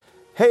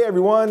Hey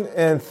everyone,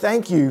 and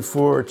thank you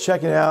for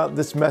checking out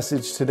this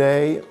message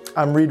today.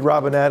 I'm Reed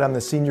Robinette. I'm the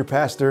senior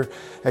pastor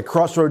at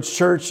Crossroads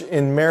Church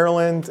in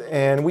Maryland,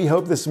 and we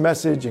hope this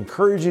message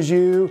encourages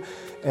you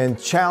and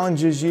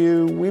challenges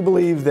you. We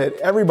believe that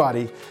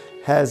everybody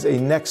has a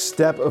next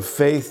step of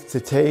faith to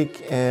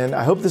take, and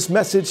I hope this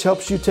message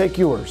helps you take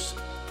yours.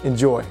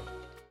 Enjoy.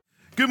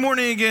 Good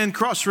morning again,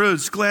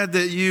 Crossroads. Glad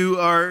that you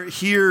are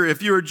here.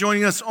 If you are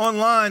joining us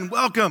online,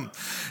 welcome.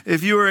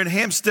 If you are in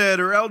Hampstead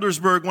or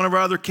Eldersburg, one of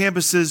our other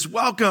campuses,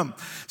 welcome.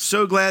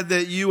 So glad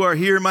that you are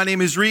here. My name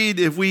is Reed.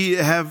 If we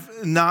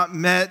have not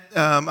met,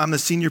 I'm the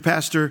senior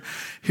pastor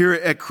here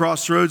at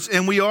Crossroads,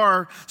 and we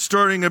are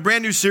starting a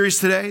brand new series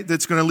today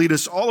that's going to lead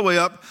us all the way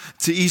up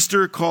to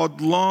Easter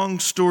called Long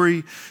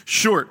Story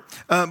Short.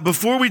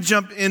 Before we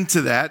jump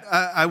into that,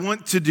 I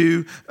want to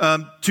do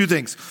two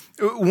things.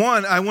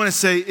 One, I want to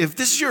say, if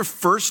this is your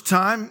first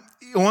time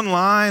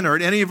online or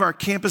at any of our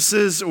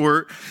campuses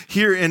or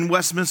here in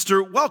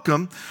Westminster,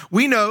 welcome.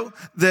 We know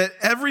that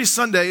every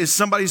Sunday is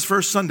somebody's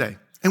first Sunday.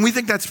 And we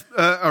think that's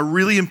a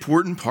really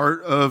important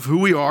part of who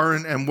we are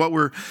and what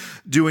we're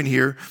doing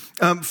here.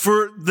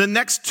 For the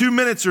next 2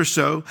 minutes or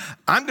so,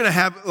 I'm going to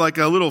have like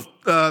a little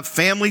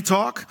family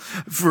talk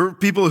for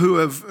people who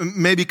have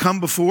maybe come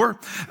before.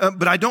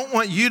 But I don't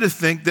want you to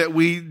think that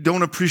we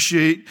don't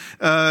appreciate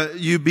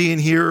you being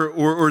here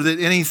or that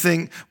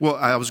anything, well,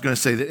 I was going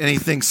to say that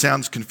anything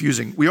sounds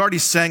confusing. We already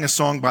sang a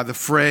song by The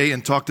Fray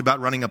and talked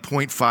about running a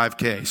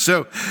 0.5K.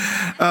 So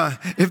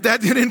if that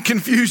didn't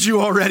confuse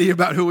you already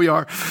about who we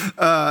are,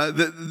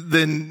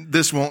 then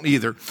this won't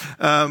either.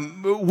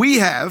 We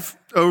have,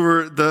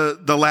 over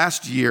the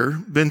last year,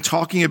 been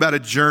talking about a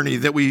journey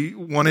that we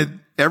wanted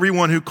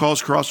everyone who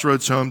calls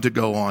Crossroads home to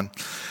go on.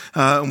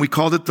 And we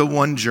called it the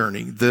One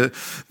Journey.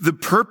 The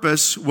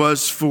purpose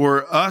was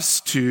for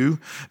us to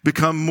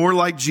become more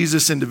like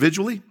Jesus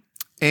individually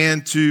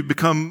and to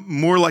become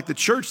more like the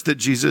church that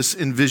Jesus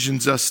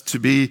envisions us to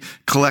be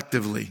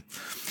collectively.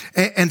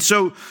 And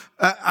so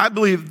I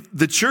believe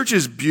the church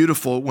is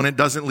beautiful when it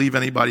doesn't leave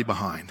anybody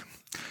behind.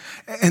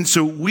 And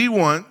so we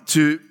want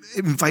to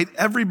invite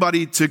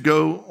everybody to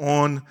go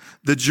on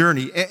the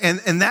journey.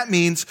 And that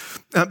means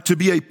to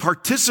be a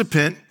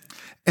participant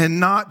and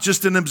not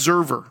just an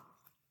observer,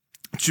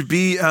 to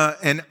be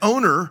an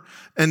owner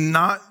and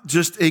not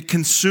just a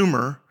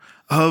consumer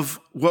of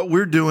what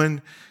we're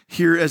doing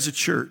here as a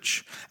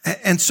church.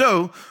 And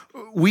so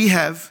we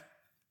have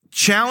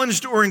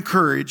challenged or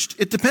encouraged.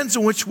 It depends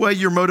on which way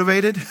you're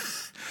motivated.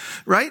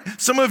 Right?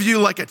 Some of you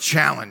like a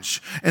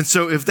challenge. And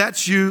so if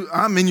that's you,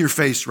 I'm in your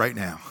face right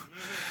now.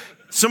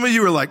 Some of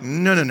you are like,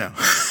 no.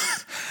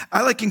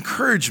 I like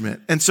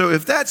encouragement. And so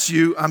if that's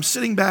you, I'm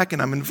sitting back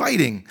and I'm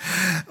inviting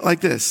like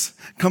this.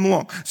 Come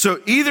along.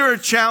 So either a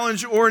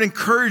challenge or an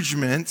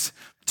encouragement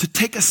to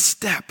take a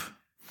step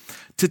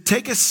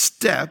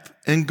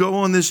and go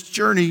on this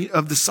journey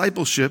of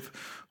discipleship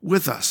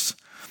with us.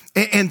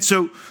 And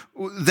so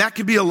that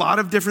could be a lot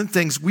of different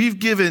things. We've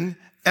given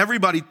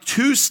everybody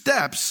 2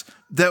 steps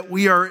that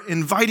we are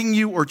inviting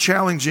you or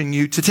challenging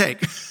you to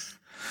take.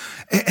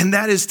 And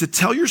that is to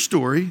tell your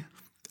story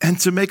and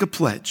to make a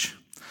pledge.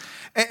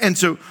 And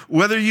so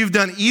whether you've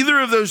done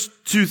either of those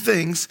 2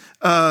 things,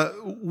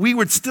 we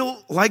would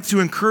still like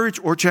to encourage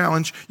or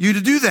challenge you to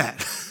do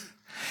that.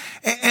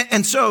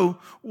 And so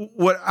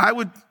what I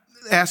would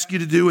ask you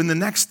to do in the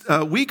next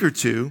week or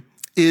 2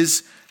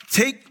 is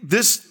take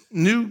this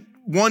new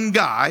one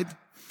guide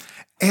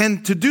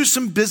and to do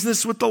some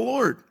business with the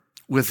Lord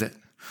with it.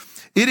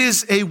 It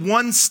is a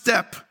one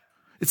step.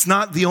 It's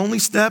not the only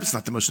step. It's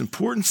not the most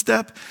important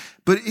step,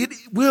 but it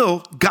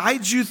will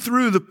guide you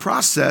through the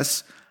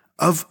process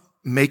of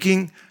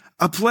making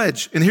a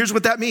pledge. And here's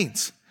what that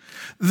means.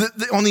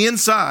 On the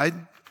inside,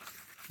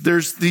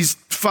 there's these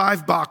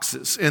 5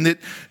 boxes, and it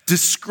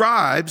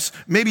describes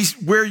maybe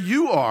where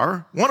you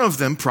are. One of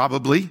them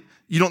probably.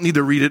 You don't need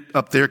to read it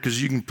up there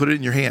because you can put it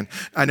in your hand.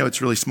 I know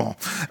it's really small.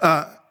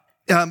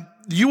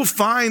 You will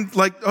find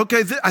like,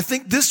 okay, I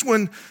think this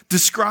one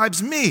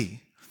describes me.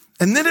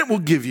 And then it will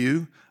give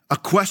you a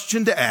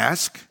question to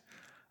ask,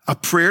 a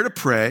prayer to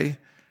pray,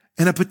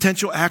 and a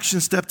potential action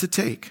step to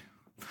take.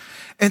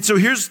 And so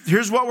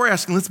here's what we're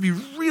asking. Let's be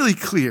really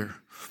clear.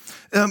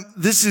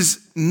 This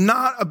is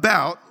not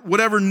about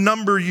whatever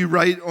number you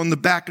write on the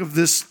back of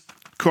this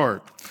card.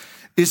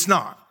 It's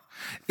not.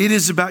 It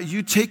is about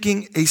you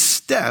taking a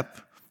step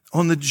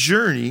on the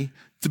journey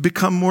to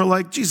become more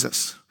like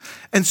Jesus.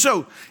 And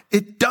so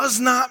it does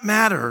not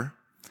matter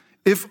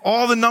if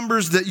all the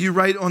numbers that you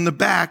write on the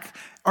back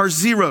are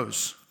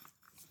zeros.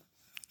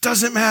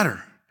 Doesn't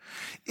matter.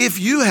 If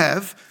you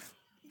have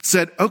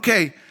said,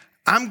 okay,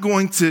 I'm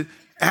going to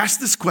ask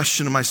this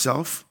question to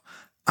myself.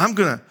 I'm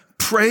going to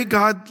pray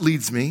God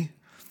leads me.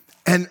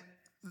 And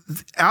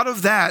out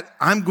of that,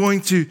 I'm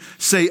going to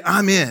say,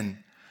 I'm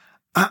in.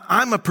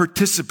 I'm a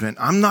participant.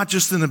 I'm not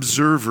just an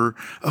observer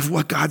of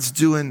what God's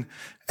doing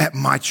at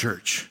my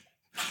church.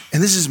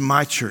 And this is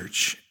my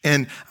church.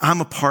 And I'm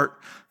a part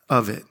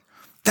of it.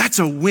 That's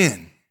a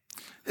win.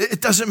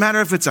 It doesn't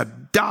matter if it's $1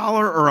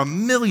 or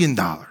 $1 million.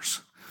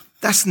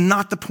 That's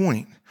not the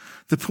point.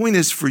 The point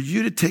is for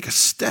you to take a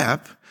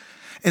step.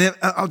 And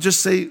I'll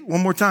just say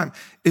one more time,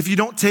 if you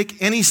don't take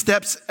any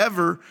steps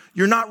ever,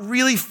 you're not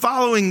really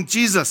following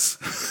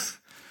Jesus.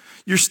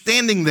 You're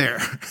standing there.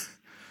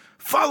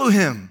 Follow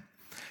him.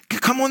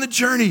 Come on the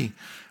journey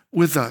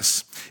with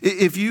us.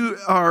 If you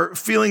are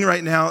feeling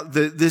right now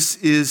that this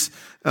is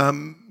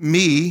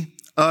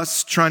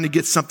us trying to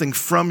get something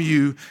from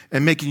you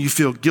and making you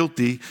feel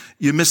guilty,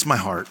 you miss my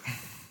heart.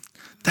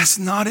 That's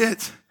not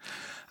it.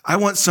 I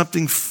want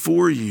something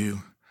for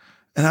you,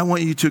 and I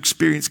want you to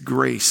experience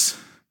grace.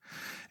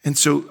 And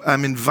so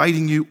I'm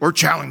inviting you or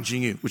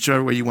challenging you,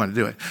 whichever way you want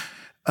to do it,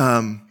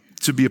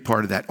 to be a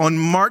part of that. On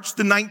March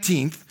the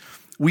 19th,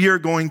 we are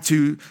going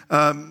to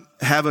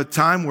have a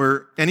time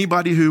where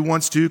anybody who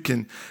wants to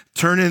can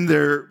turn in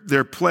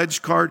their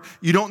pledge card.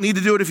 You don't need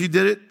to do it if you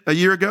did it a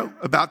year ago.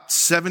 About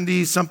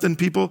 70-something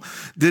people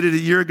did it a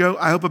year ago.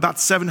 I hope about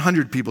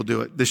 700 people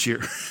do it this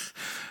year.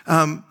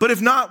 But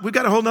if not, we've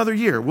got a whole nother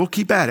year. We'll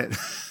keep at it.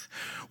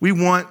 We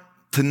want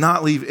to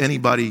not leave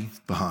anybody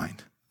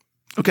behind.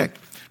 Okay,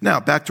 now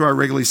back to our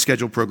regularly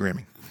scheduled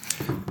programming.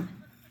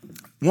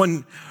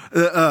 One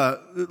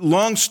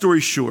long story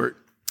short,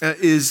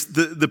 is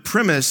the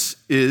premise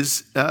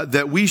is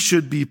that we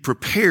should be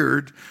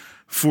prepared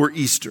for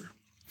Easter.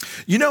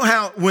 You know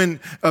how when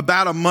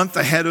about a month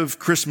ahead of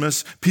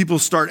Christmas, people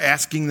start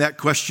asking that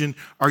question,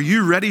 are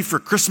you ready for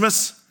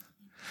Christmas?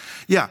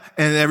 Yeah,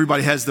 and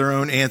everybody has their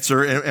own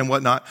answer and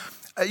whatnot.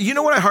 You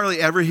know what I hardly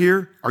ever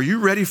hear? Are you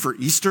ready for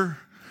Easter?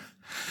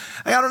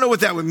 I don't know what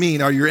that would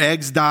mean. Are your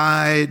eggs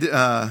dyed?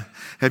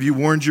 Have you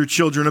warned your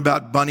children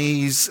about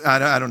bunnies?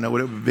 I don't know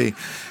what it would be.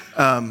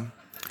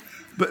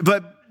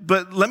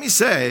 But let me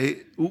say,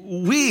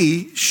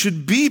 we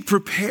should be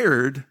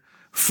prepared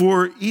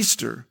for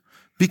Easter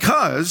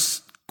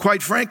because,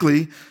 quite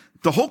frankly,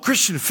 the whole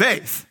Christian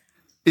faith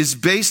is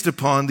based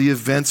upon the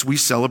events we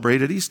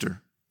celebrate at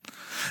Easter.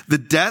 The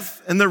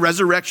death and the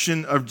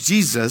resurrection of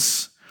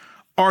Jesus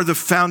are the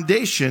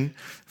foundation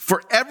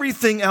for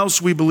everything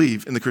else we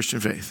believe in the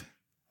Christian faith,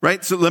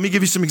 right? So let me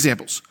give you some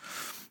examples.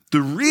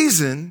 The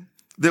reason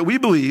that we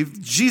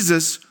believe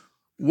Jesus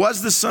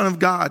was the Son of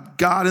God,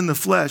 God in the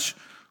flesh,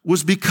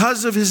 was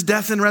because of his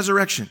death and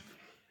resurrection.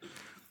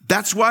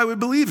 That's why we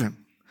believe him.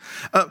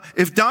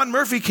 If Don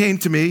Murphy came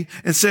to me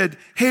and said,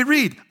 hey,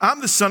 Reed,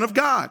 I'm the Son of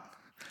God,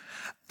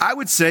 I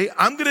would say,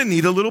 I'm going to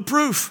need a little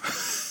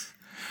proof.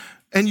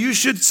 And you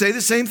should say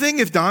the same thing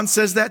if Don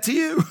says that to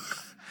you.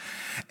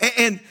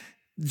 And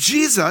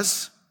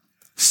Jesus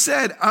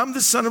said, I'm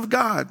the Son of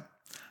God.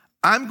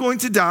 I'm going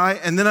to die,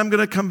 and then I'm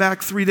going to come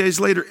back 3 days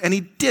later. And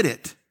he did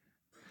it.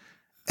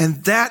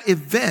 And that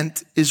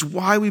event is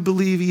why we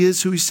believe he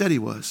is who he said he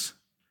was.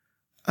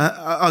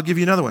 I'll give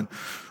you another one.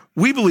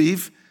 We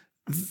believe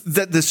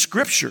that the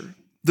scripture,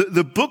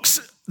 the books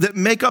that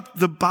make up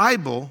the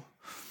Bible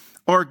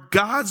are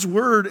God's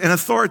word and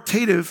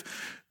authoritative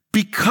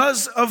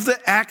because of the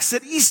acts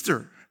at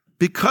Easter,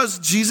 because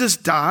Jesus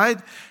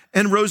died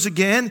and rose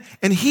again,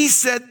 and he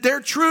said they're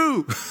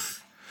true.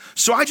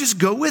 So I just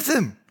go with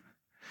him.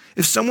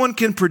 If someone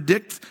can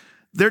predict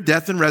their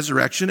death and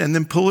resurrection and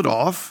then pull it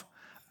off,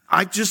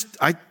 I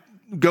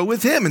go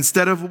with him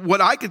instead of what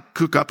I could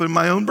cook up in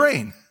my own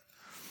brain.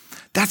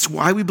 That's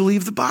why we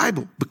believe the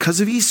Bible,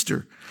 because of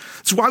Easter.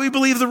 It's why we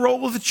believe the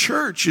role of the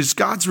church is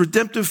God's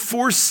redemptive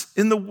force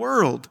in the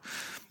world.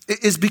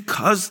 It is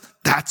because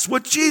that's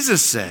what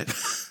Jesus said.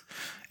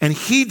 And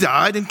he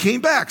died and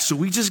came back. So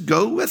we just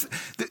go with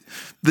it.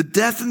 The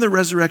death and the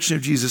resurrection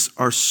of Jesus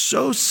are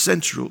so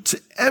central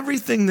to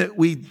everything that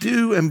we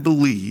do and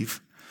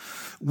believe.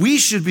 We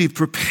should be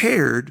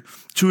prepared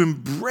to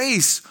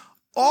embrace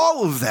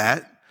all of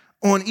that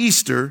on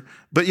Easter,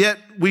 but yet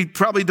we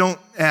probably don't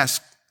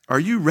ask, are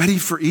you ready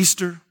for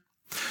Easter?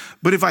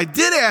 But if I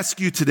did ask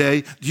you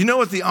today, do you know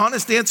what the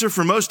honest answer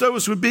for most of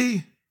us would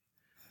be?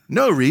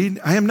 No, Reed,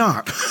 I am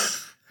not.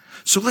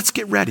 So let's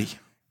get ready.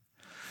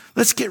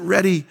 Let's get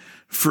ready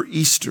for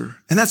Easter.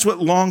 And that's what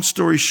Long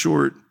Story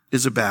Short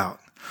is about.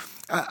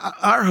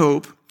 Our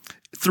hope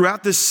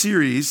throughout this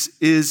series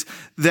is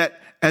that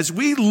as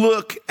we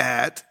look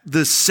at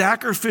the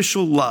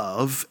sacrificial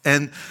love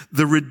and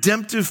the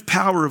redemptive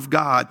power of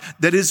God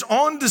that is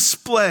on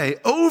display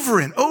over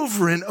and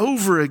over and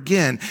over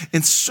again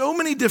in so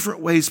many different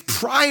ways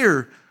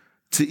prior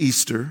to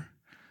Easter,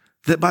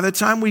 that by the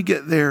time we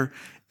get there,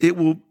 it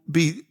will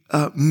be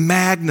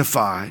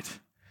magnified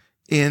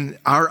in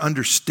our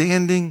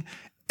understanding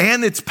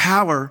and its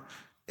power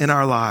in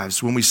our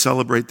lives when we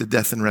celebrate the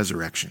death and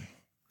resurrection.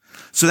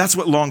 So that's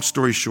what Long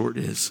Story Short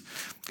is.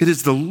 It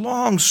is the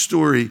long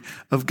story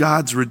of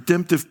God's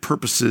redemptive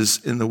purposes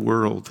in the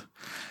world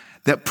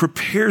that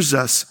prepares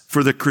us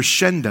for the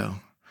crescendo,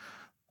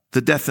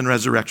 the death and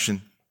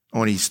resurrection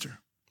on Easter.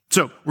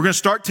 So we're going to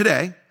start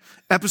today,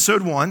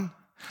 episode 1,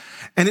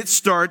 and it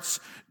starts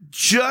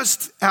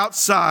just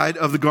outside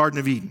of the Garden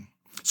of Eden.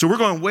 So we're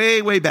going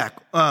way, way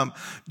back.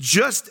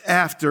 Just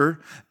after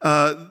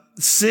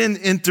sin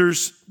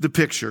enters the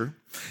picture,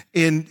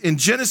 in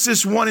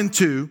Genesis 1 and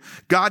 2,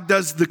 God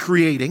does the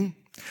creating.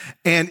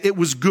 and it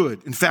was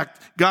good. In fact,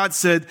 God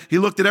said he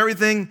looked at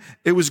everything,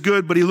 it was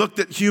good, but he looked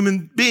at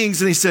human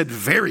beings and he said,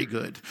 very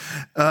good,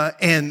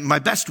 and my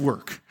best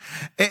work.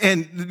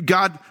 And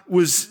God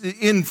was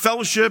in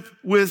fellowship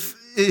with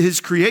his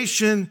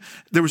creation.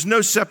 There was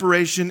no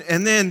separation.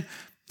 And then,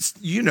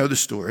 you know the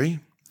story.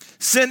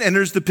 Sin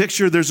enters the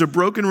picture. There's a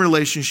broken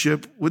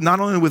relationship with not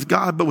only with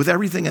God, but with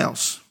everything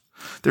else.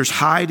 There's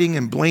hiding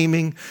and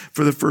blaming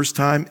for the first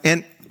time.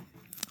 And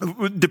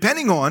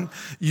depending on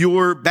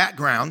your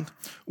background,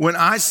 when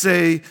I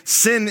say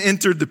sin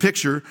entered the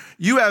picture,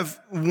 you have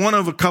one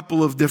of a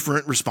couple of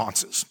different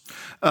responses.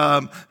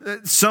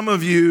 Some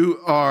of you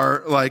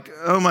are like,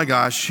 oh my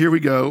gosh, here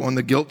we go on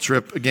the guilt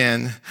trip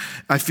again.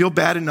 I feel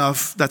bad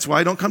enough. That's why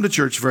I don't come to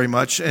church very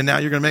much. And now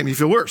you're going to make me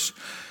feel worse.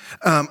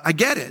 I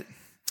get it.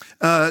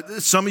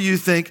 Some of you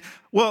think,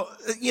 well,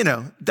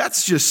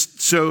 that's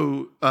just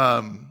so,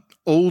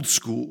 old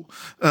school.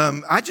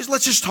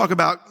 Let's just talk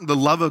about the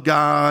love of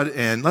God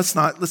and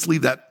let's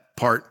leave that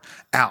part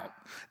out.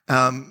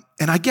 And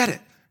I get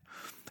it.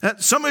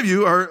 Some of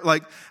you are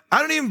like, I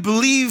don't even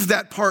believe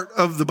that part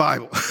of the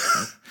Bible.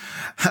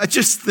 I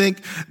just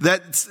think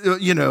that,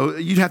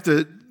 you'd have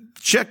to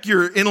check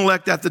your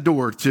intellect at the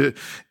door to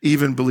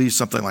even believe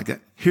something like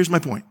that. Here's my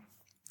point.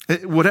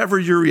 Whatever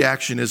your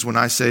reaction is when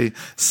I say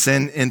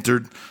sin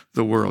entered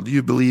the world,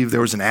 you believe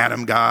there was an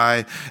Adam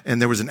guy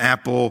and there was an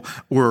apple,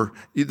 or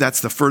that's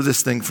the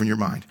furthest thing from your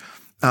mind.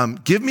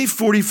 Give me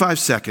 45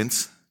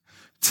 seconds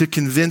to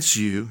convince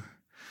you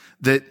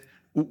that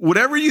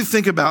whatever you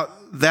think about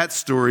that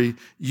story,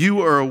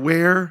 you are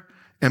aware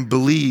and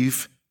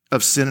believe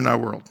of sin in our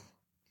world.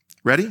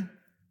 Ready?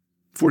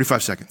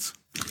 45 seconds.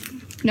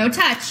 No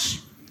touch.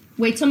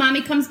 Wait till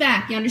mommy comes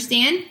back. You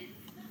understand?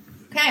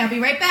 Okay, I'll be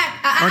right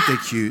back. Aren't they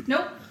cute?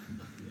 Nope.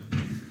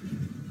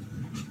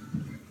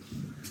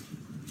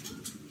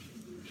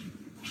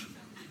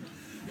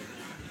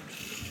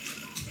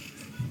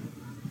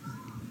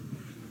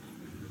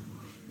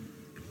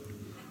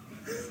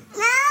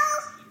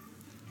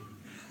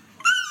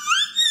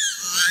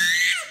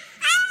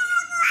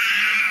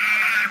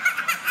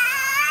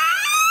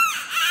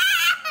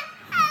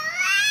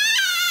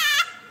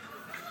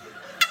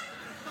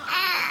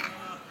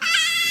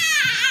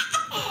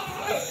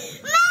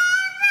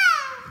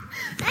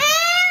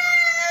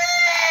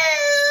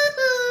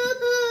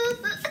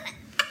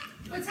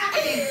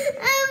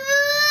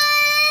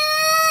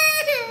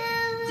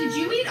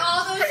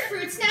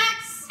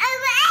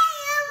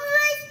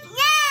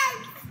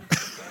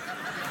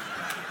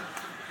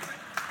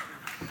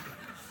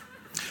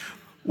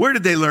 Where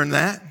did they learn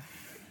that?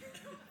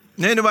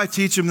 Did anybody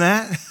teach them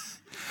that?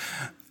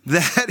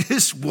 That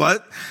is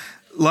what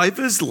life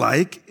is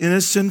like in a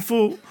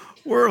sinful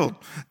world.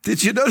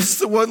 Did you notice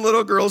the one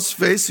little girl's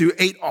face who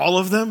ate all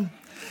of them?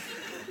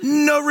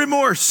 No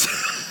remorse.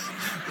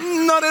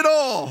 None at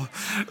all.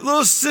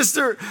 Little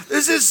sister,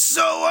 this is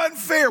so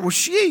unfair. Well,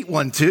 she ate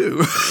one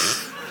too.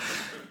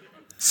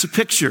 It's a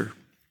picture.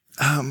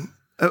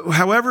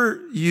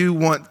 However you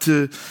want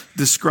to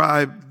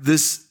describe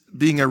this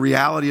being a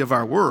reality of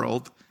our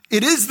world,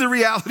 it is the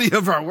reality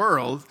of our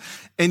world,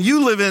 and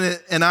you live in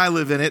it, and I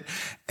live in it,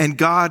 and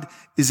God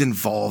is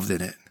involved in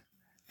it.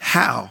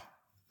 How?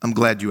 I'm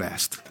glad you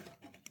asked.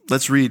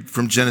 Let's read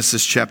from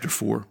Genesis chapter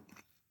 4.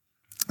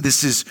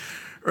 This is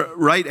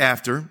right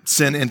after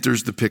sin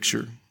enters the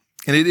picture,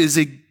 and it is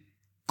a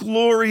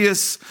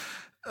glorious,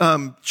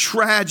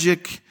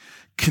 tragic,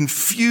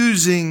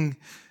 confusing,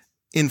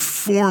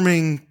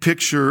 informing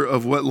picture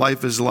of what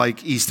life is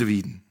like east of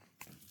Eden.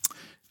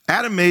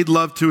 Adam made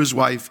love to his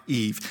wife,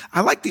 Eve. I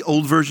like the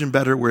old version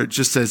better where it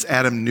just says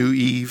Adam knew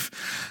Eve.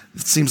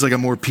 It seems like a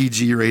more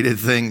PG-rated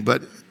thing,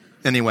 but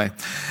anyway.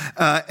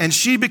 And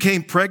she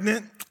became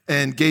pregnant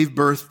and gave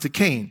birth to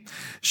Cain.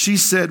 She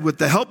said, with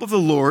the help of the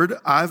Lord,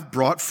 I've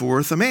brought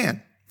forth a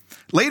man.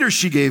 Later,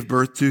 she gave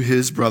birth to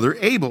his brother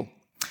Abel.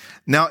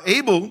 Now,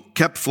 Abel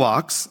kept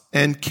flocks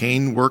and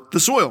Cain worked the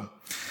soil.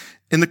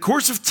 In the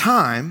course of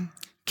time,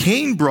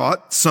 Cain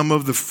brought some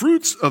of the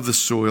fruits of the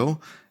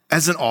soil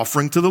as an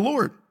offering to the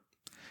Lord.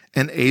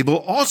 And Abel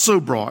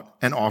also brought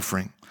an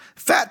offering,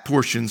 fat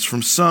portions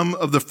from some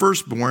of the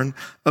firstborn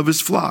of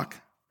his flock.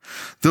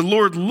 The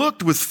Lord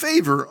looked with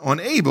favor on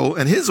Abel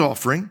and his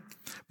offering,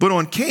 but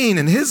on Cain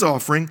and his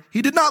offering,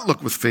 he did not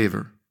look with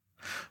favor.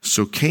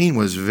 So Cain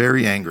was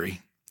very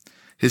angry.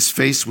 His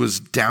face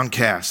was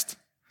downcast.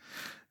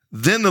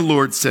 Then the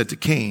Lord said to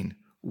Cain,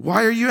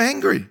 why are you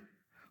angry?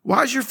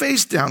 Why is your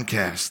face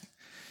downcast?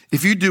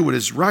 If you do what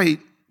is right,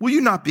 will you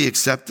not be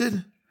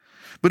accepted?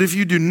 But if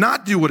you do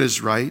not do what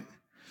is right,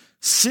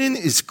 sin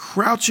is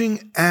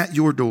crouching at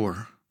your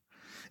door.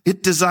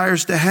 It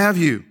desires to have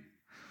you,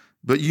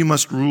 but you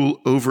must rule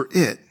over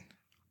it.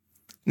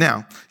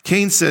 Now,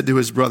 Cain said to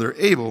his brother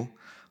Abel,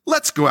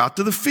 let's go out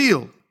to the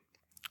field.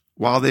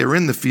 While they were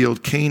in the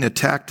field, Cain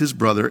attacked his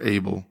brother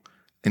Abel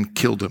and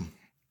killed him.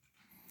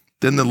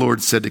 Then the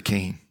Lord said to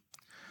Cain,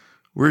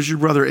 where's your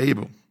brother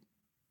Abel?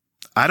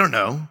 I don't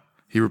know,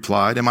 he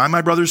replied. Am I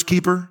my brother's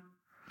keeper?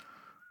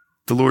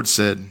 The Lord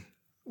said,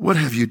 what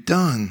have you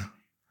done?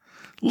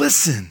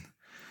 Listen,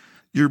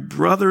 Your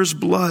brother's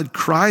blood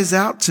cries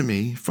out to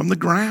me from the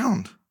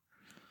ground.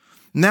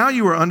 Now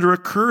you are under a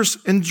curse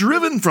and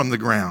driven from the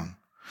ground,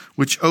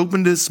 which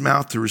opened its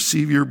mouth to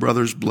receive your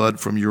brother's blood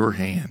from your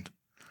hand.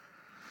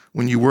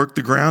 When you work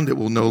the ground, it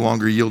will no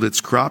longer yield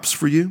its crops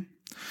for you.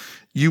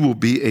 You will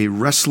be a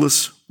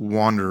restless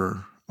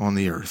wanderer on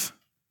the earth.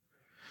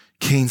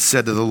 Cain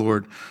said to the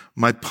Lord,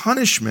 my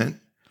punishment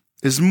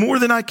is more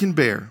than I can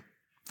bear.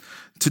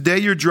 Today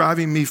you're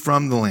driving me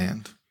from the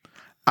land.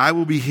 I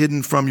will be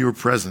hidden from your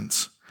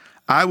presence.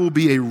 I will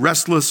be a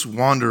restless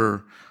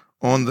wanderer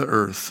on the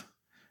earth,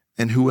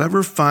 and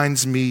whoever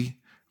finds me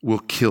will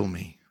kill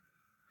me.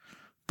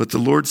 But the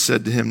Lord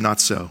said to him, not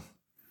so.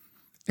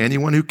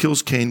 Anyone who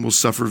kills Cain will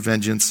suffer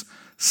vengeance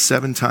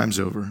 7 times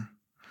over.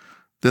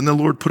 Then the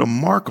Lord put a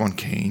mark on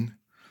Cain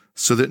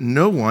so that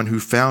no one who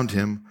found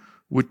him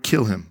would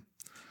kill him.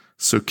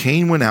 So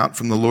Cain went out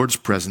from the Lord's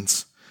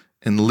presence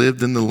and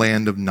lived in the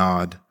land of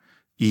Nod,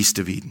 east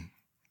of Eden.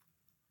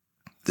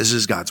 This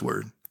is God's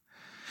word.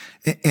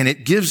 And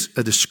it gives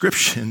a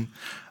description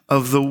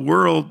of the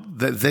world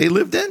that they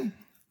lived in.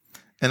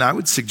 And I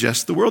would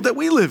suggest the world that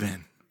we live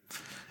in.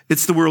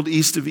 It's the world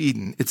east of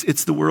Eden.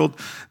 It's the world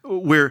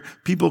where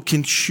people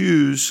can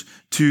choose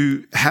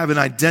to have an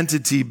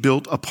identity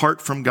built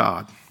apart from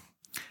God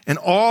and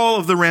all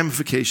of the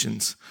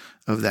ramifications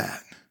of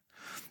that.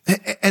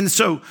 And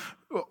so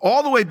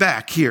all the way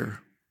back here,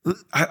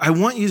 I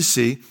want you to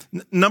see,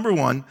 number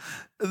one,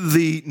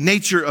 the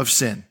nature of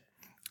sin,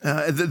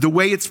 the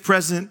way it's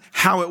present,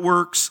 how it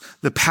works,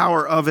 the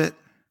power of it.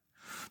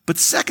 But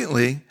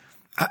secondly,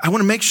 I want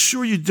to make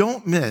sure you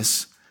don't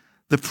miss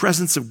the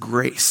presence of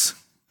grace.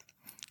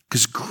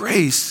 Because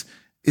grace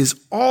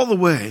is all the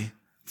way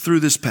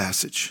through this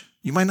passage.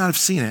 You might not have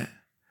seen it.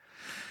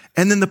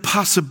 And then the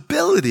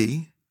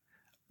possibility,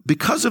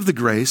 because of the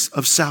grace,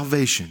 of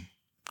salvation.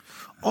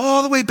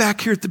 All the way back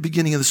here at the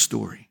beginning of the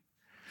story.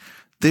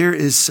 There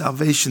is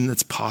salvation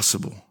that's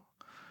possible.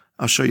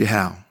 I'll show you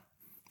how.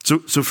 So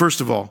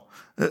first of all,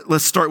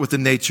 let's start with the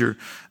nature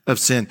of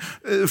sin.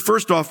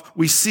 First off,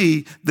 we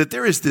see that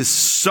there is this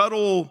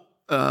subtle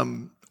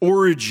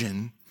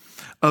origin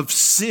of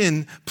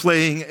sin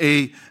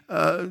playing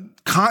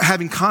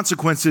having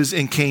consequences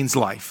in Cain's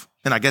life.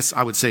 And I guess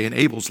I would say in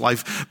Abel's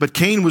life, but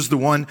Cain was the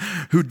one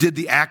who did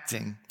the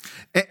acting.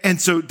 And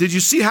so did you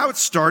see how it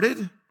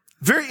started?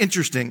 Very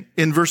interesting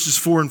in verses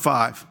 4 and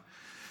 5.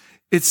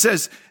 It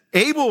says,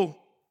 Abel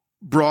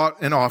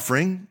brought an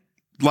offering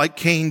like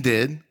Cain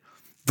did.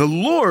 The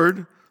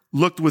Lord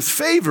looked with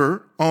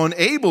favor on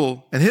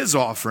Abel and his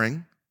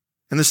offering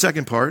in the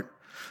second part,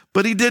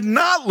 but he did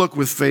not look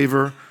with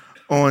favor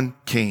on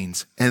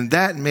Cain's. And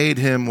that made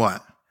him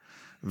what?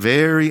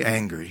 Very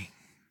angry.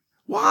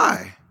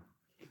 Why?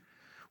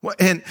 Well,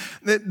 and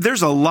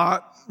there's a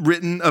lot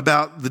written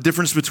about the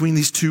difference between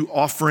these two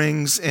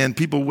offerings, and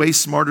people way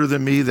smarter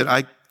than me that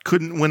I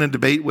couldn't win a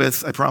debate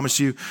with, I promise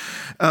you.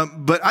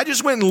 But I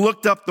just went and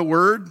looked up the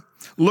word,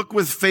 look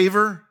with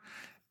favor,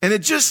 and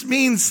it just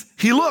means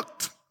he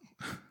looked.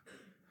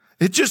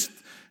 It just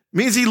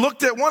means he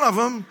looked at one of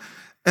them,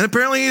 and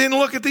apparently he didn't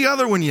look at the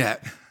other one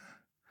yet.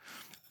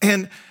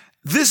 And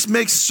this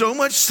makes so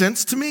much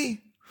sense to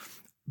me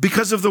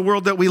because of the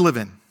world that we live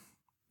in.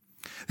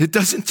 It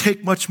doesn't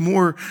take much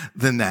more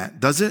than that,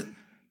 does it?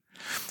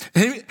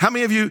 How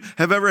many of you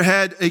have ever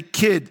had a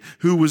kid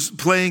who was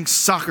playing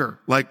soccer,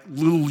 like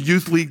little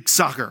youth league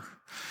soccer?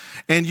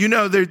 And you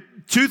know, there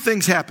 2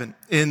 things happen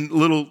in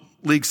little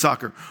league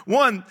soccer.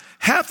 One,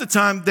 half the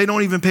time they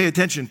don't even pay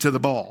attention to the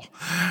ball.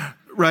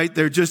 Right?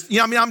 They're just,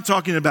 I'm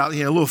talking about,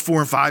 little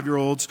 4 and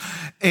 5-year-olds,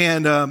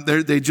 and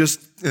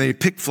they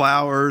pick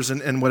flowers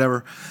and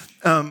whatever.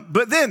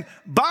 But then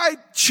by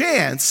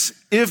chance,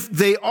 if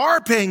they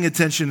are paying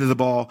attention to the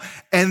ball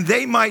and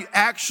they might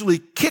actually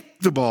kick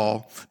the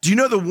ball, do you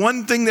know the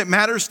one thing that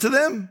matters to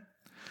them?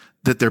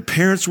 That their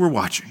parents were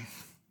watching.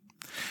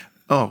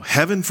 Oh,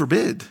 heaven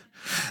forbid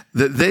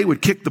that they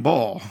would kick the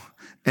ball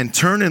and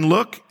turn and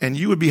look, and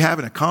you would be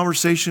having a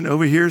conversation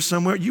over here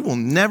somewhere. You will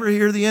never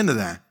hear the end of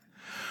that.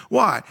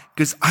 Why?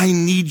 Because I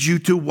need you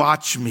to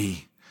watch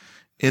me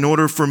in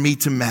order for me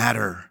to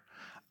matter.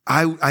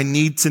 I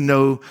need to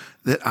know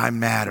that I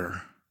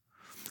matter.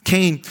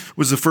 Cain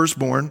was the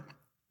firstborn,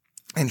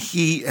 and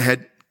he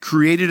had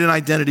created an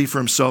identity for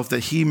himself that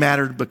he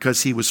mattered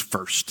because he was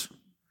first.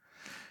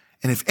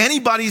 And if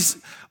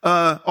anybody's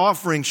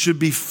offering should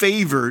be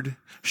favored,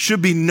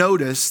 should be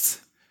noticed,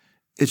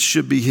 it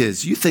should be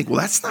his. You think, well,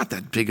 that's not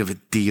that big of a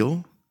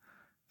deal.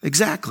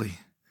 Exactly.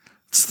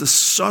 It's the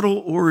subtle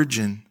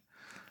origin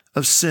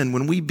of sin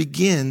when we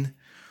begin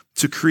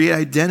to create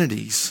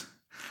identities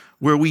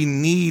where we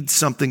need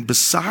something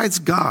besides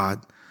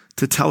God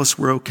to tell us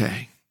we're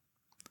okay.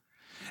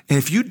 And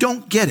if you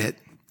don't get it,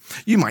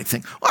 you might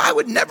think, well, I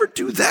would never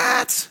do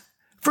that.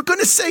 For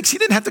goodness sakes, he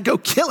didn't have to go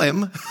kill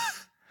him.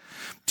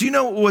 Do you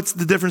know what's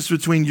the difference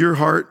between your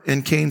heart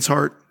and Cain's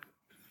heart?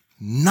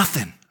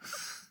 Nothing.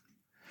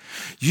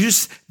 You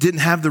just didn't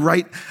have the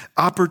right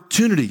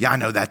opportunity. I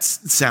know that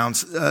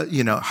sounds,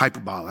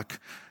 hyperbolic.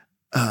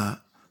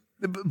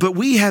 But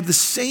we have the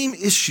same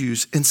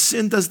issues, and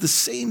sin does the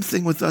same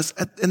thing with us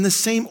and the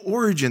same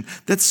origin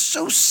that's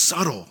so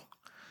subtle.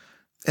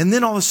 And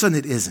then all of a sudden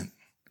it isn't.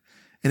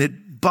 And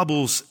it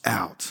bubbles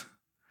out.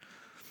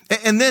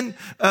 And then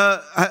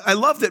I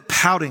love that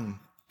pouting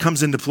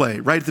comes into play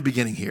right at the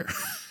beginning here.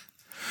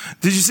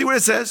 Did you see what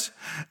it says?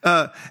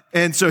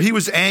 And so he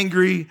was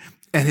angry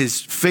and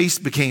his face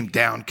became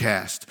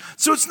downcast.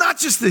 So it's not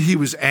just that he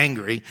was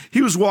angry.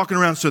 He was walking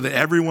around so that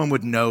everyone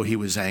would know he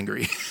was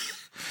angry.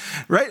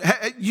 Right?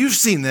 You've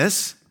seen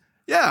this.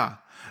 Yeah.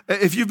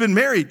 If you've been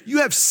married, you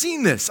have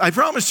seen this. I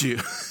promise you.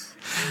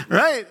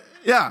 Right?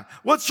 Yeah.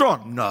 What's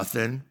wrong?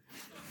 Nothing.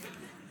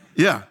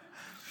 Yeah.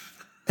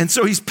 And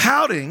so he's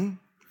pouting,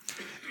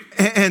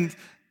 and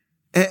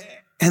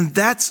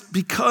that's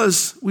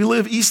because we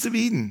live east of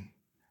Eden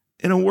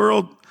in a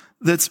world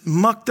that's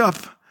mucked up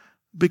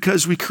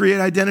because we create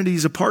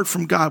identities apart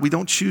from God. We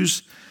don't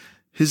choose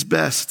his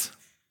best.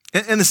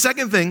 And the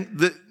second thing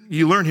that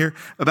you learn here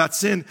about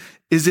sin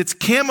is it's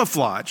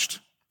camouflaged.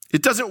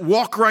 It doesn't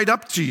walk right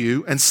up to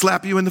you and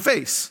slap you in the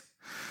face.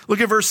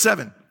 Look at verse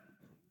 7.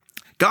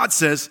 God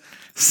says,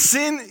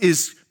 sin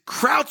is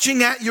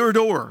crouching at your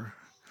door.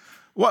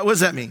 What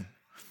does that mean?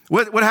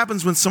 What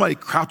happens when somebody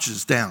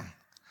crouches down?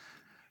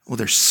 Well,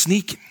 they're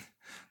sneaking.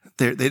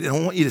 They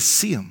don't want you to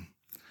see them.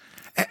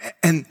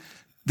 And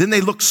then they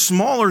look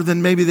smaller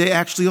than maybe they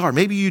actually are.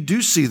 Maybe you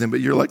do see them,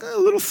 but you're like, a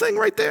little thing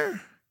right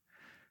there.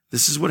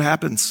 This is what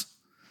happens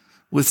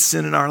with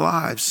sin in our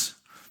lives.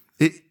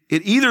 It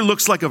either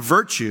looks like a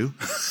virtue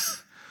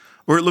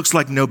or it looks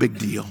like no big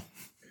deal.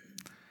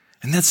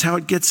 And that's how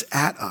it gets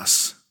at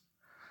us.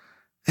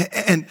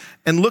 And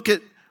look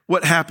at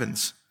what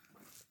happens.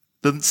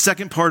 The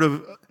second part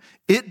of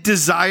it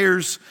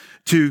desires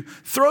to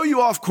throw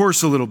you off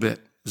course a little bit.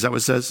 Is that what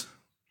it says?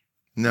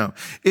 No.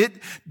 It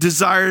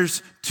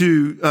desires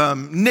to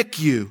nick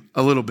you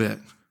a little bit,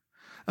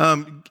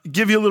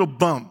 give you a little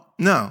bump.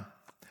 No.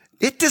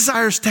 It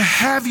desires to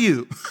have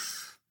you.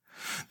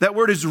 That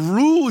word is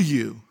rule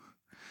you,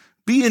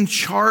 be in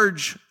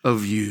charge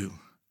of you.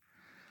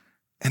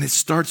 And it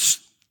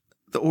starts,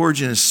 the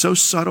origin is so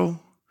subtle,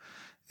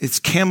 it's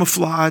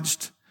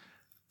camouflaged,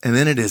 and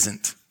then it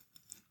isn't.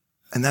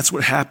 And that's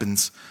what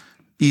happens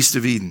east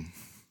of Eden.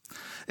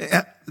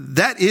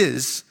 That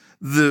is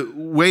the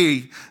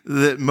way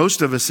that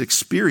most of us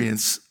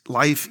experience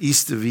life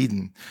east of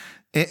Eden.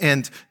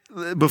 And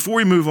before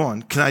we move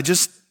on, can I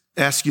just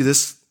ask you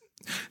this?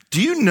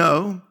 Do you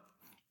know,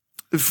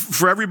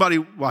 for everybody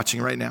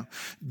watching right now,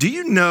 do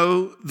you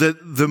know that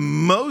the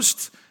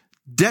most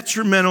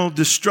detrimental,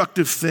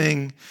 destructive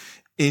thing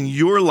in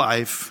your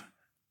life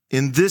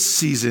in this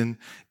season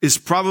is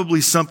probably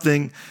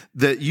something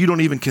that you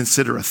don't even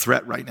consider a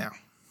threat right now?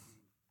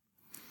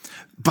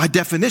 By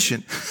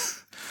definition,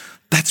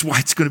 that's why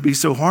it's going to be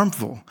so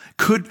harmful.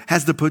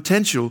 Has the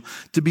potential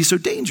to be so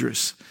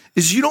dangerous,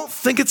 is you don't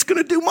think it's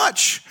going to do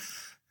much.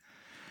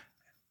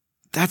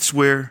 That's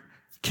where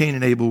Cain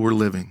and Abel were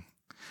living.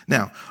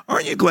 Now,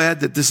 aren't you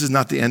glad that this is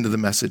not the end of the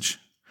message?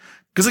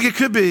 Because it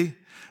could be,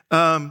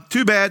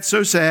 too bad,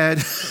 so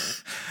sad.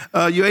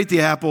 You ate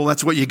the apple,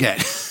 that's what you get.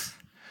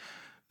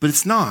 But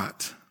it's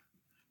not.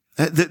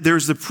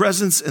 There's the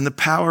presence and the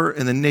power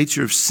and the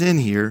nature of sin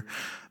here.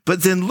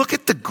 But then look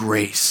at the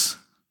grace.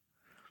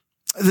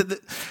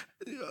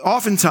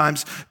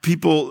 Oftentimes,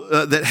 people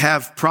that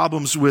have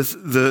problems with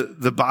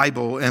the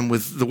Bible and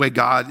with the way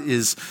God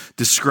is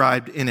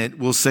described in it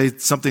will say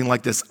something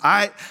like this.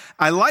 I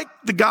like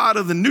the God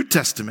of the New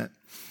Testament.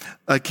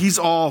 Like he's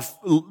all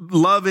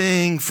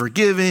loving,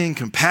 forgiving,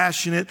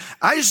 compassionate.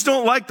 I just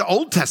don't like the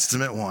Old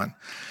Testament one.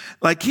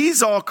 Like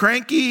he's all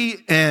cranky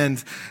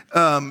and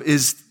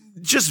is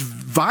just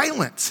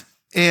violent.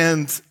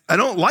 And I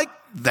don't like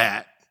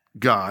that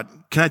God.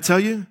 Can I tell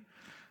you?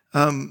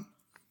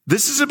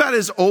 This is about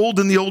as old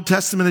in the Old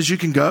Testament as you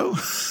can go.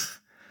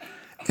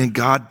 And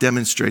God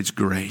demonstrates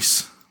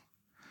grace.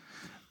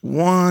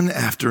 One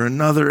after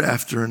another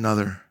after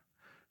another.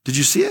 Did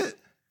you see it?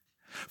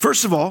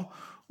 First of all,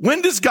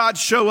 when does God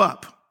show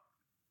up?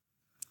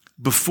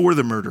 Before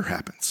the murder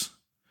happens.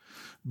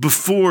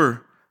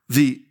 Before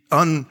the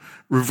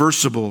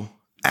unreversible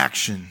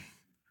action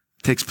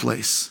takes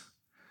place.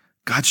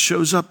 God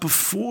shows up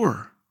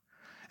before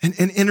and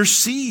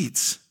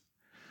intercedes,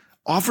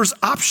 offers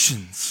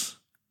options.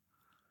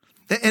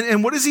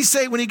 And what does he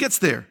say when he gets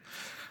there?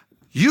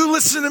 You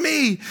listen to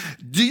me.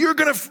 You're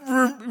going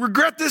to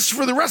regret this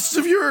for the rest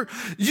of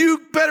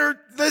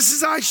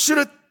I should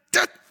have.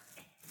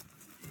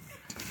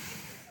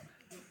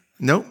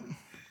 Nope.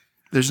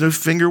 There's no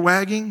finger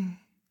wagging.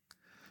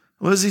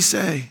 What does he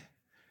say?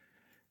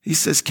 He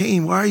says,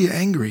 Cain, why are you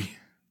angry?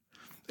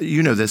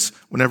 You know this.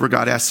 Whenever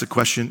God asks a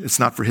question, it's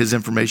not for his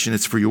information,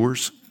 it's for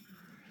yours.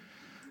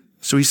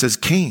 So he says,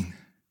 Cain,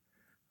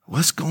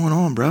 what's going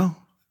on, bro?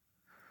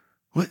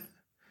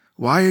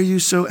 Why are you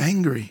so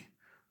angry?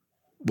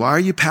 Why are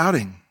you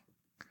pouting?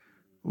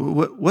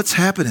 What's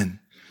happening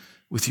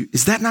with you?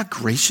 Is that not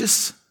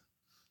gracious?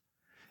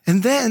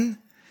 And then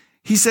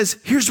he says,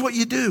 here's what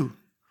you do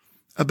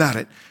about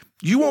it.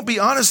 You won't be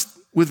honest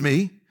with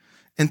me,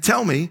 and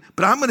tell me,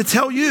 but I'm going to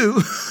tell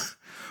you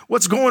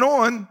what's going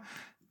on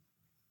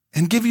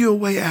and give you a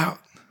way out.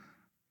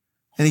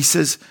 And he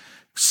says,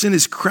 sin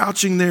is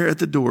crouching there at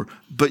the door,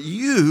 but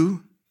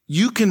you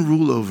can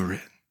rule over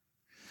it.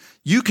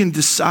 You can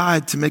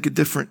decide to make a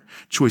different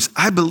choice.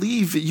 I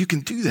believe that you can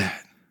do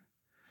that.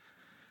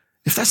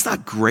 If that's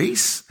not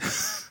grace,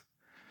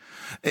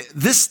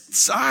 this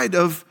side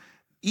of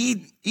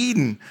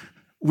Eden,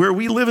 where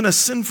we live in a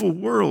sinful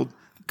world,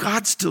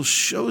 God still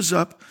shows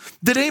up.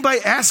 Did anybody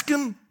ask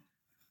him?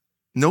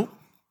 Nope.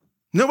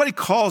 Nobody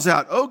calls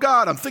out, oh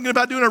God, I'm thinking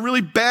about doing a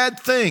really bad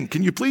thing.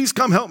 Can you please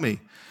come help me?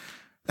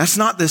 That's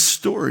not this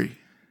story.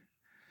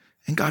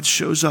 And God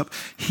shows up.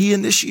 He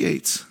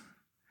initiates.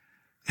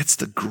 It's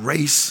the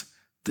grace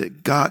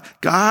that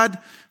God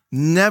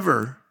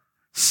never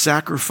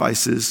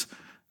sacrifices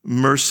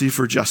mercy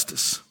for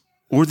justice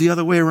or the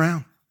other way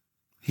around.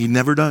 He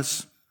never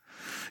does.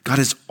 God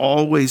is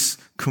always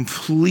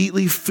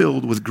completely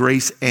filled with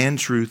grace and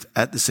truth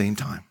at the same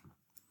time.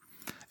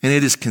 And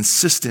it is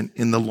consistent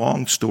in the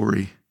long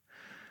story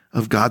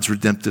of God's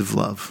redemptive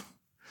love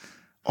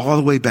all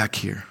the way back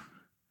here.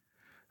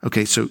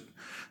 Okay, so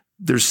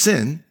there's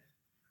sin,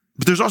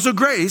 but there's also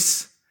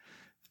grace,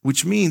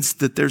 which means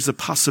that there's a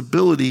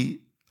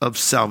possibility of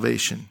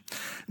salvation.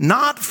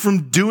 Not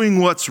from doing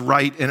what's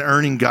right and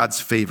earning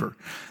God's favor.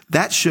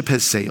 That ship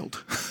has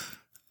sailed.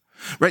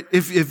 Right?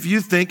 If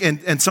you think,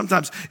 and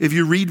sometimes if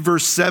you read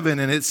verse 7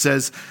 and it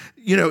says,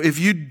 if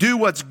you do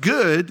what's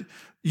good,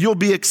 you'll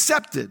be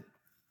accepted.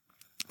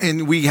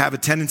 And we have a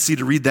tendency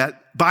to read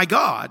that by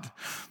God,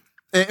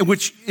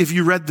 which if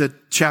you read the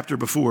chapter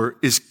before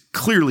is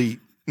clearly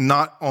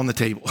not on the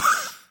table.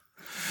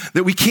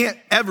 That we can't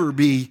ever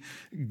be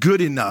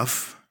good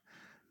enough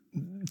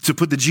to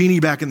put the genie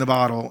back in the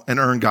bottle and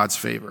earn God's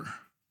favor.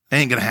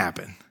 Ain't gonna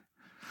happen.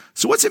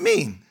 So what's it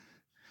mean?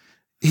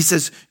 He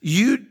says,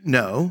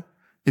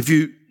 if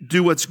you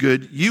do what's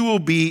good, you will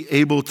be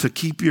able to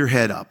keep your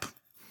head up.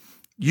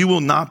 You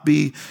will not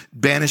be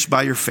banished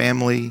by your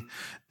family.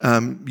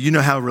 You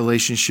know how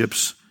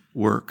relationships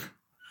work.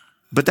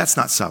 But that's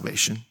not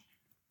salvation.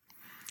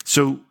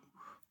 So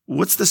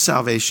what's the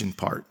salvation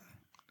part?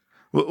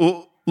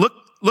 Well,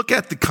 look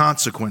at the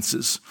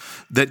consequences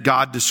that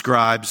God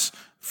describes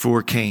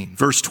for Cain.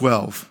 Verse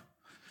 12,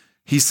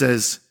 he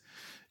says,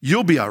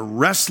 you'll be a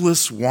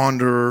restless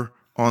wanderer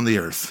on the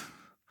earth.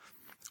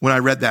 When I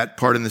read that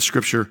part in the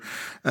scripture,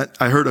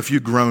 I heard a few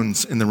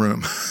groans in the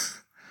room.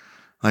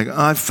 Like, oh,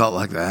 I felt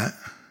like that.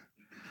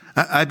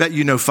 I bet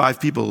 5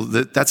 people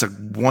that's a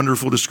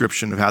wonderful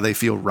description of how they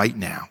feel right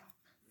now.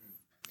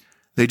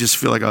 They just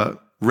feel like a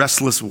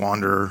restless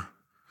wanderer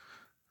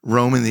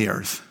roaming the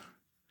earth.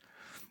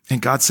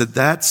 And God said,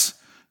 that's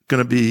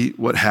going to be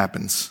what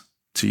happens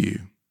to you.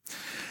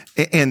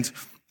 And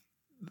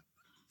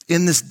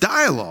in this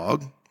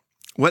dialogue,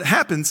 what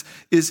happens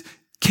is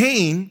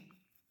Cain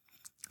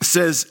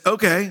says,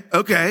 okay,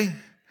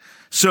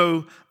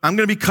 so I'm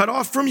going to be cut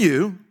off from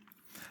you.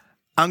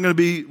 I'm going to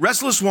be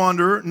restless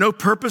wanderer, no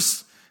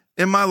purpose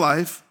in my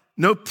life,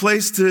 no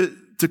place to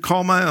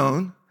call my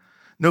own,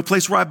 no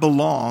place where I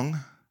belong.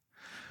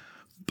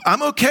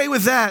 I'm okay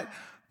with that,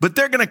 but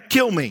they're going to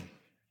kill me.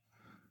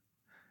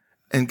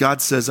 And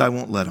God says, I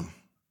won't let them.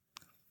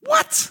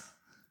 What?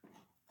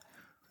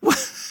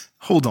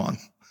 Hold on.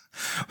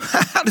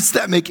 How does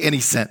that make any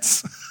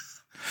sense?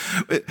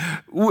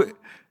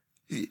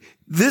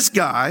 This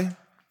guy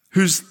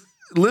who's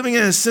living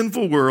in a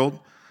sinful world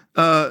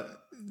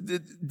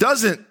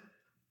doesn't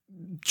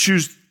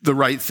choose the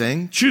right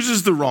thing,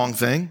 chooses the wrong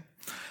thing,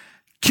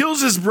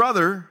 kills his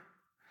brother,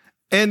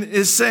 and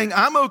is saying,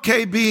 I'm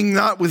okay being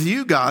not with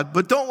you, God,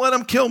 but don't let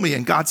him kill me.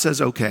 And God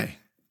says, okay.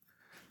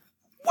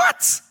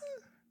 What?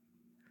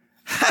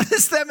 How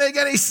does that make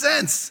any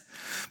sense?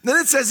 Then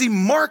it says he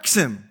marks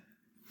him,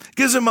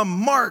 gives him a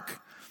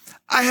mark.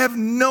 I have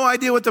no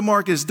idea what the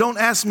mark is. Don't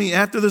ask me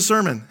after the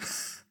sermon.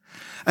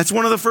 That's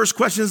one of the first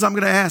questions I'm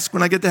going to ask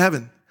when I get to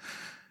heaven.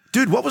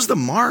 Dude, what was the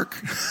mark?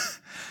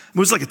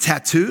 Was it like a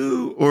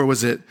tattoo, or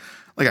was it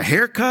like a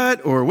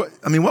haircut, or what?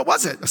 I mean, what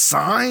was it? A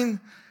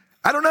sign?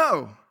 I don't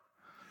know.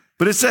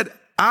 But it said,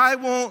 I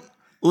won't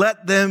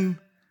let them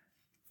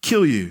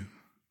kill you.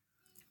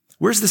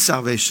 Where's the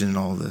salvation in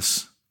all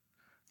this?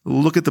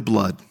 Look at the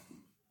blood.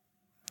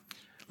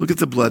 Look at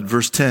the blood.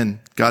 Verse 10,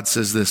 God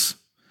says this,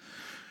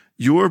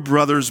 your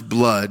brother's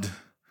blood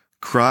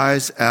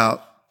cries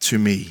out to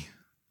me.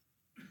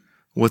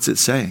 What's it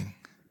saying?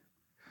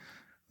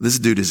 This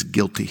dude is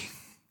guilty.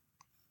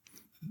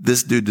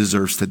 This dude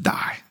deserves to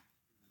die.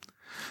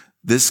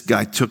 This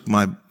guy took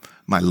my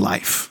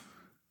life.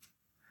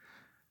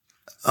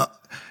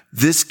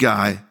 This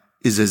guy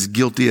is as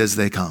guilty as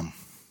they come.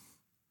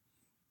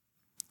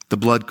 The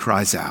blood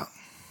cries out.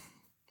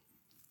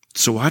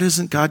 So why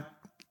doesn't God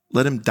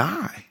let him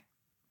die?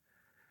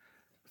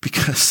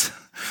 Because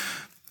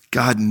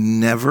God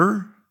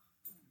never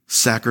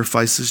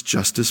sacrifices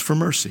justice for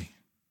mercy.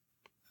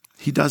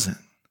 He doesn't.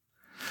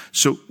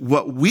 So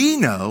what we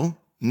know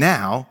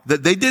now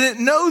that they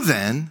didn't know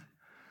then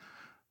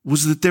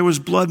was that there was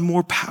blood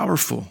more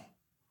powerful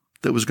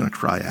that was going to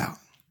cry out.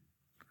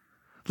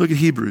 Look at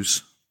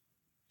Hebrews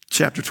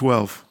chapter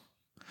 12.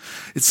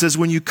 It says,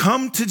 when you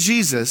come to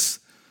Jesus,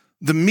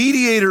 the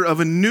mediator of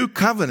a new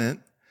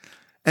covenant,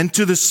 and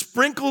to the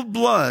sprinkled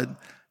blood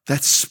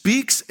that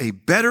speaks a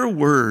better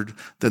word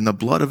than the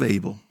blood of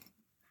Abel.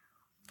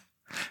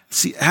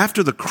 See,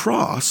 after the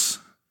cross,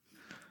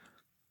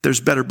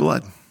 there's better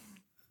blood.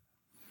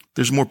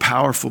 There's more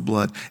powerful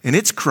blood. And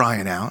it's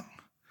crying out.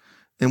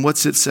 And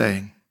what's it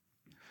saying?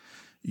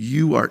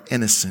 You are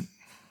innocent.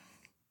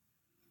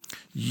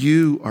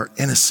 You are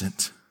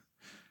innocent.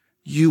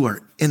 You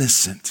are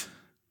innocent.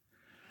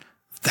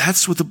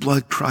 That's what the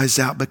blood cries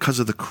out because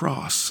of the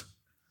cross.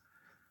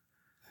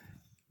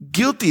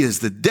 Guilty as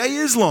the day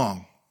is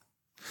long.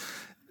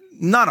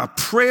 Not a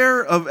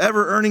prayer of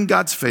ever earning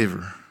God's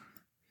favor.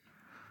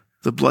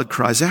 The blood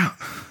cries out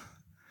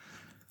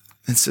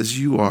and says,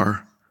 you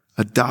are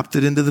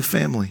adopted into the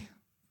family.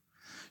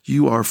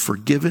 You are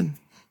forgiven.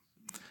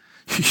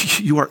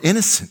 You are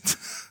innocent.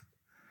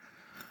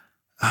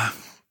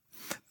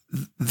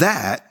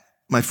 That,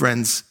 my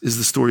friends, is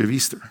the story of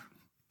Easter.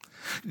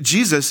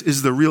 Jesus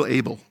is the real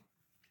Abel,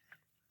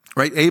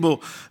 right?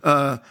 Abel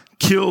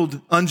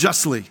killed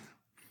unjustly.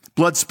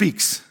 Blood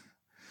speaks.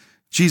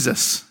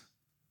 Jesus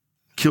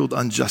killed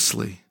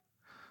unjustly.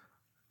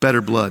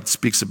 Better blood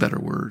speaks a better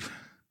word.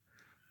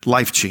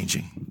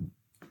 Life-changing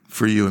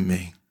for you and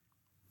me.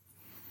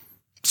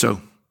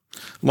 So,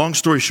 long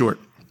story short,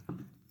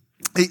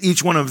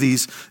 each one of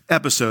these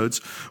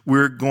episodes,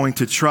 we're going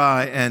to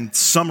try and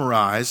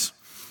summarize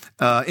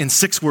in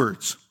 6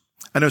 words.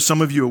 I know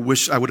some of you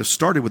wish I would have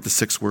started with the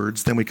 6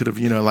 words, then we could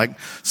have,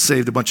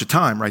 saved a bunch of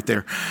time right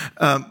there.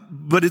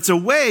 But it's a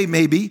way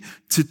maybe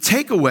to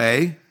take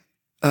away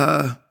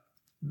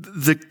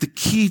the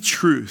key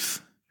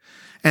truth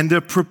and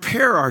to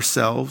prepare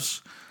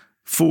ourselves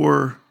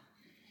for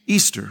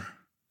Easter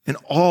and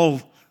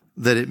all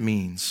that it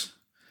means.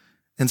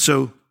 And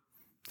so,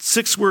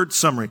 6-word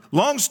summary.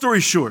 Long story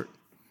short,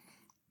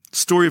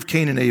 story of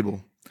Cain and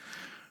Abel.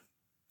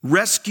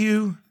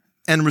 Rescue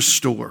and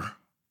restore.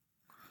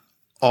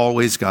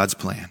 Always God's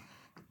plan.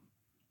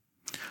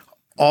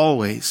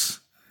 Always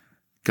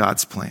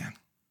God's plan.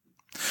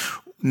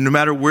 No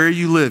matter where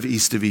you live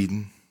east of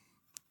Eden,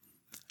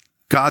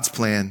 God's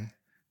plan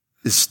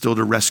is still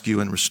to rescue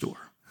and restore.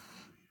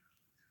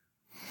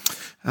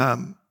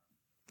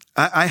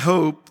 I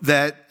hope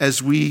that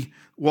as we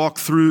walk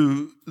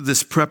through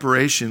this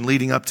preparation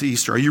leading up to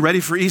Easter, are you ready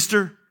for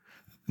Easter?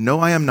 No,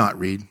 I am not,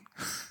 Reed.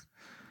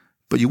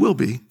 But you will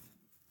be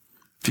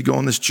if you go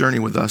on this journey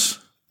with us.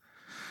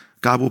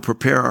 God will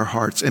prepare our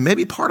hearts. And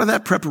maybe part of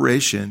that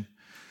preparation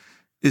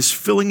is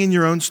filling in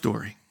your own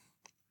story.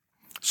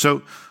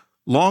 So,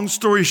 long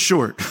story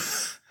short,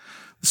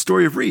 the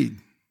story of Reed.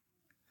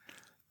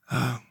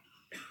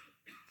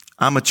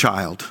 I'm a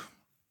child.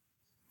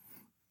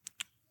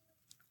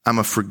 I'm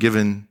a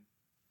forgiven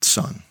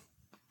son.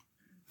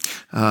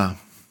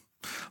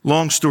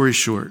 Long story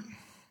short,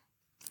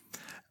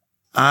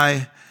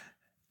 I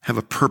have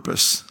a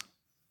purpose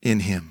in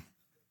him.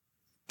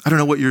 I don't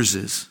know what yours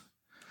is,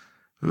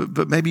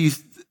 but maybe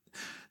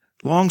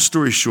long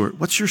story short,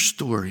 what's your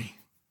story?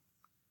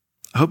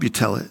 I hope you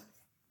tell it.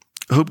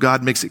 I hope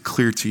God makes it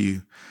clear to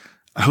you.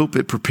 I hope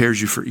it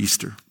prepares you for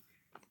Easter.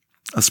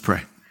 Let's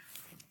pray.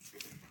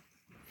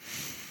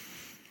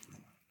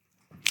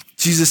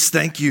 Jesus,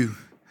 thank you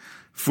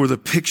for the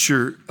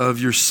picture of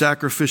your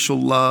sacrificial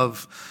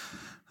love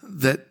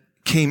that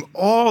came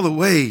all the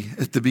way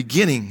at the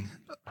beginning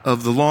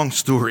of the long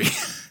story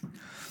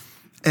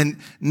and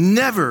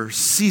never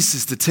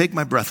ceases to take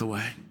my breath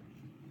away.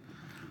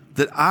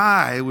 That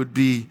I would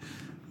be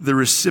the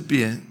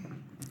recipient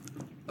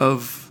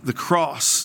of the cross